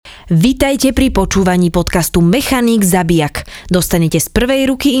Vitajte pri počúvaní podcastu Mechanik Zabijak. Dostanete z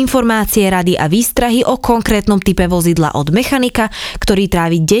prvej ruky informácie, rady a výstrahy o konkrétnom type vozidla od mechanika, ktorý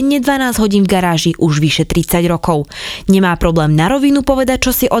trávi denne 12 hodín v garáži už vyše 30 rokov. Nemá problém na rovinu povedať,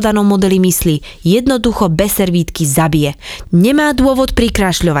 čo si o danom modeli myslí. Jednoducho bez servítky zabije. Nemá dôvod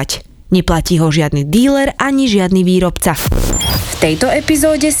prikrášľovať. Neplatí ho žiadny díler ani žiadny výrobca. V tejto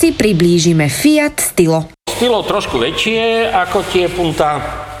epizóde si priblížime Fiat Stilo. Stilo trošku väčšie ako tie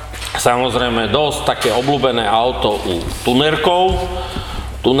punta. Samozrejme dosť také obľúbené auto u tunerkov.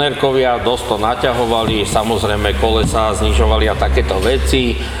 Tunerkovia dosť to naťahovali, samozrejme kolesá znižovali a takéto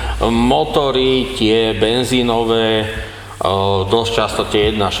veci. Motory, tie benzínové, dosť často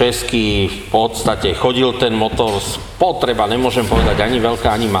tie 1.6, v podstate chodil ten motor, spotreba nemôžem povedať ani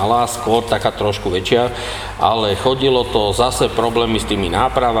veľká, ani malá, skôr taká trošku väčšia, ale chodilo to zase problémy s tými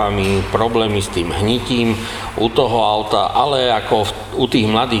nápravami, problémy s tým hnitím u toho auta, ale ako u tých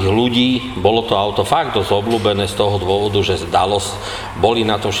mladých ľudí bolo to auto fakt dosť obľúbené z toho dôvodu, že boli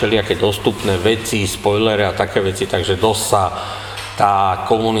na to všelijaké dostupné veci, spoilery a také veci, takže dosť sa tá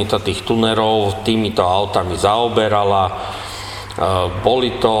komunita tých tunerov týmito autami zaoberala.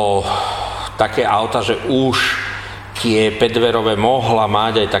 Boli to také auta, že už tie 5-dverové mohla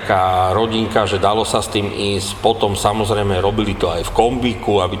mať aj taká rodinka, že dalo sa s tým ísť. Potom samozrejme robili to aj v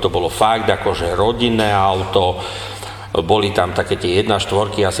kombíku, aby to bolo fakt akože rodinné auto. Boli tam také tie 1.4,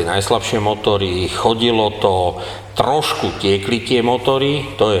 asi najslabšie motory, chodilo to, trošku tiekli tie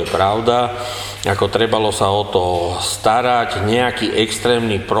motory, to je pravda, ako trebalo sa o to starať, nejaký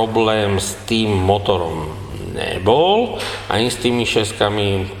extrémny problém s tým motorom nebol, ani s tými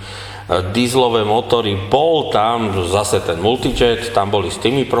šeskami. Dieselové motory, bol tam zase ten multijet, tam boli s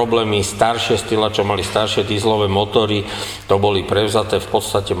tými problémy, staršie Stila, čo mali staršie dieselové motory, to boli prevzaté v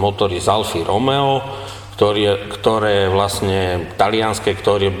podstate motory z Alfy Romeo, ktoré vlastne talianske,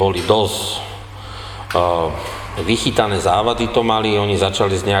 ktoré boli dosť vychytané závady to mali, oni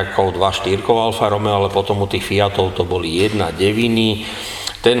začali s nejakou 2.4 Alfa Romeo, ale potom u tých Fiatov to boli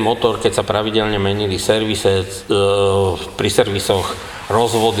 1.9. Ten motor, keď sa pravidelne menili servise, pri servisoch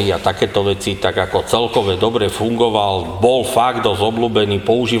rozvody a takéto veci, tak ako celkové dobre fungoval, bol fakt dosť obľúbený,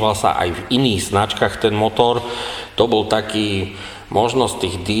 používal sa aj v iných značkách ten motor, to bol taký možno z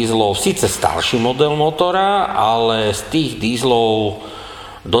tých dízlov, síce starší model motora, ale z tých dízlov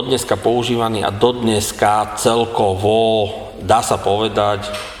dodneska používaný a dodneska celkovo, dá sa povedať,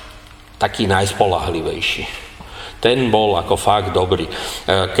 taký najspoľahlivejší. Ten bol ako fakt dobrý.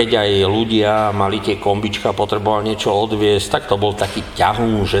 Keď aj ľudia mali tie kombička, potrebovali niečo odviesť, tak to bol taký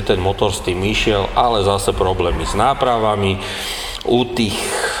ťahún, že ten motor s tým išiel, ale zase problémy s nápravami.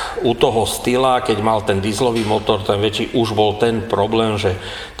 U toho Stila, keď mal ten dieselový motor, ten väčší, už bol ten problém, že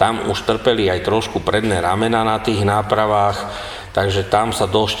tam už trpeli aj trošku predné ramena na tých nápravách, takže tam sa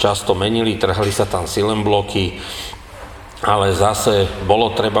dosť často menili, trhali sa tam silembloky, ale zase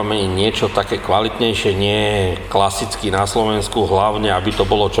bolo treba meniť niečo také kvalitnejšie, nie klasicky na Slovensku, hlavne aby to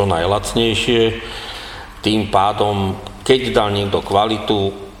bolo čo najlacnejšie. Tým pádom, keď dal niekto kvalitu,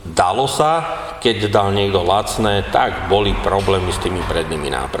 dalo sa, keď dal niekto lacné, tak boli problémy s tými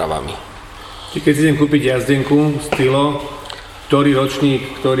prednými nápravami. Keď si idem kúpiť jazdenku Stilo, ktorý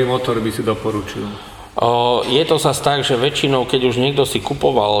ročník, ktorý motor by si doporučil? Je to zase tak, že väčšinou, keď už niekto si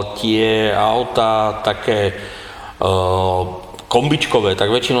kupoval tie auta také kombičkové,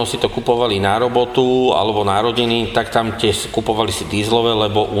 tak väčšinou si to kupovali na robotu alebo na rodiny, tak tam tiež kupovali si dízlové,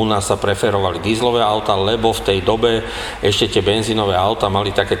 lebo u nás sa preferovali dízlové auta, lebo v tej dobe ešte tie benzínové auta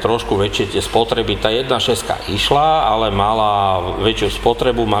mali také trošku väčšie tie spotreby. Tá 1.6 išla, ale mala väčšiu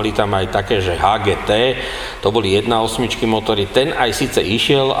spotrebu, mali tam aj také, že HGT, to boli 1.8 motory, ten aj síce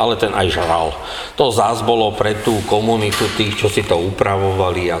išiel, ale ten aj žral. To zás bolo pre tú komunitu tých, čo si to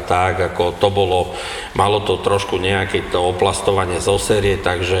upravovali a tak, ako to bolo, malo to trošku nejaké to oplastovanie zo série,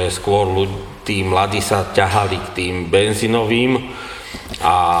 takže skôr tí mladí sa ťahali k tým benzínovým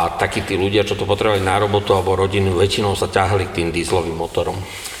a takí tí ľudia, čo to potrebovali na robotu alebo rodinu, väčšinou sa ťahali k tým dieselovým motorom.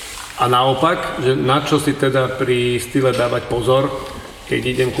 A naopak, že na čo si teda pri Stile dávať pozor, keď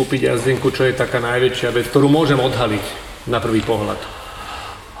idem kúpiť jazdenku, čo je taká najväčšia vec, ktorú môžem odhaliť na prvý pohľad?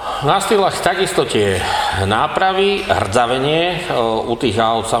 Na Stilách takisto tie nápravy, hrdzavenie, u tých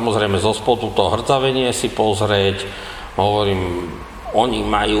aut samozrejme zo spodu to hrdzavenie si pozrieť. Hovorím, oni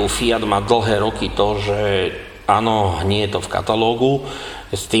majú, Fiat má dlhé roky to, že áno, nie je to v katalógu,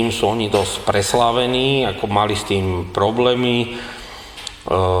 s tým sú oni dosť preslávení, ako mali s tým problémy.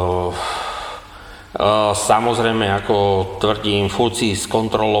 Samozrejme, ako tvrdím, furt si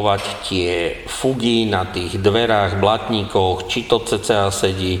skontrolovať tie fugy na tých dverách, blatníkoch, či to cca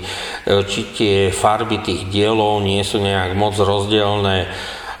sedí, či tie farby tých dielov nie sú nejak moc rozdielne.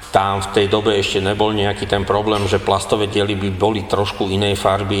 Tam v tej dobe ešte nebol nejaký ten problém, že plastové diely by boli trošku inej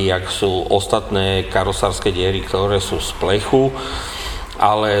farby, jak sú ostatné karosárske diely, ktoré sú z plechu,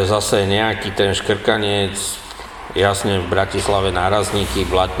 ale zase nejaký ten škrkanec, jasne v Bratislave nárazníky,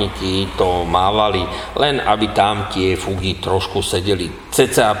 blatníky to mávali, len aby tam tie fugy trošku sedeli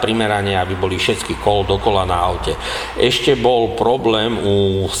cca primerane, aby boli všetky kol dokola na aute. Ešte bol problém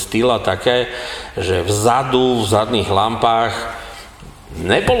u Stila také, že vzadu, v zadných lampách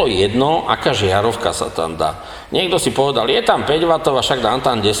nebolo jedno, aká žiarovka sa tam dá. Niekto si povedal, je tam 5W, však dám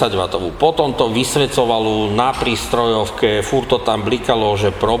tam 10W. Potom to vysvecovalo na prístrojovke, furt to tam blikalo,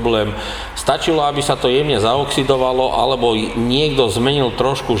 že problém. Stačilo, aby sa to jemne zaoxidovalo, alebo niekto zmenil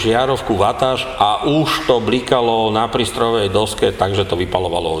trošku žiarovku watáž a už to blikalo na prístrojovej doske, takže to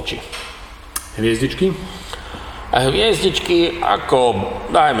vypalovalo oči. Hviezdičky? Hviezdičky ako,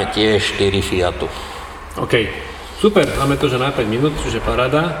 dajme tiež 4 Fiatu. OK. Super, máme to, že na 5 minút, čiže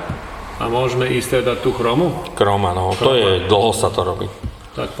paráda. A môžeme ísť teda tú chromu? Chroma, no, to je, dlho sa to robí.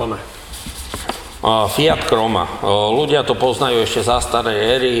 Tak poďme. Fiat Chroma. Ľudia to poznajú ešte za starej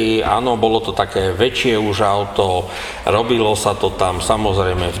éry, áno, bolo to také väčšie už auto, robilo sa to tam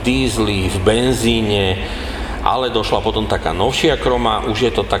samozrejme v dízli, v benzíne, ale došla potom taká novšia Chroma, už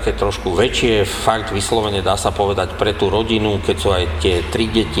je to také trošku väčšie, fakt vyslovene dá sa povedať pre tú rodinu, keď sú aj tie 3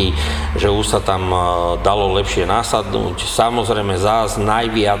 deti, že už sa tam dalo lepšie nasadnúť. Samozrejme zás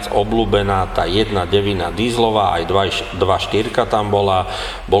najviac obľúbená tá 1.9 dízlová, aj 2.4 tam bola,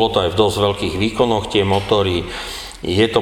 bolo to aj v dosť veľkých výkonoch tie motory. Je to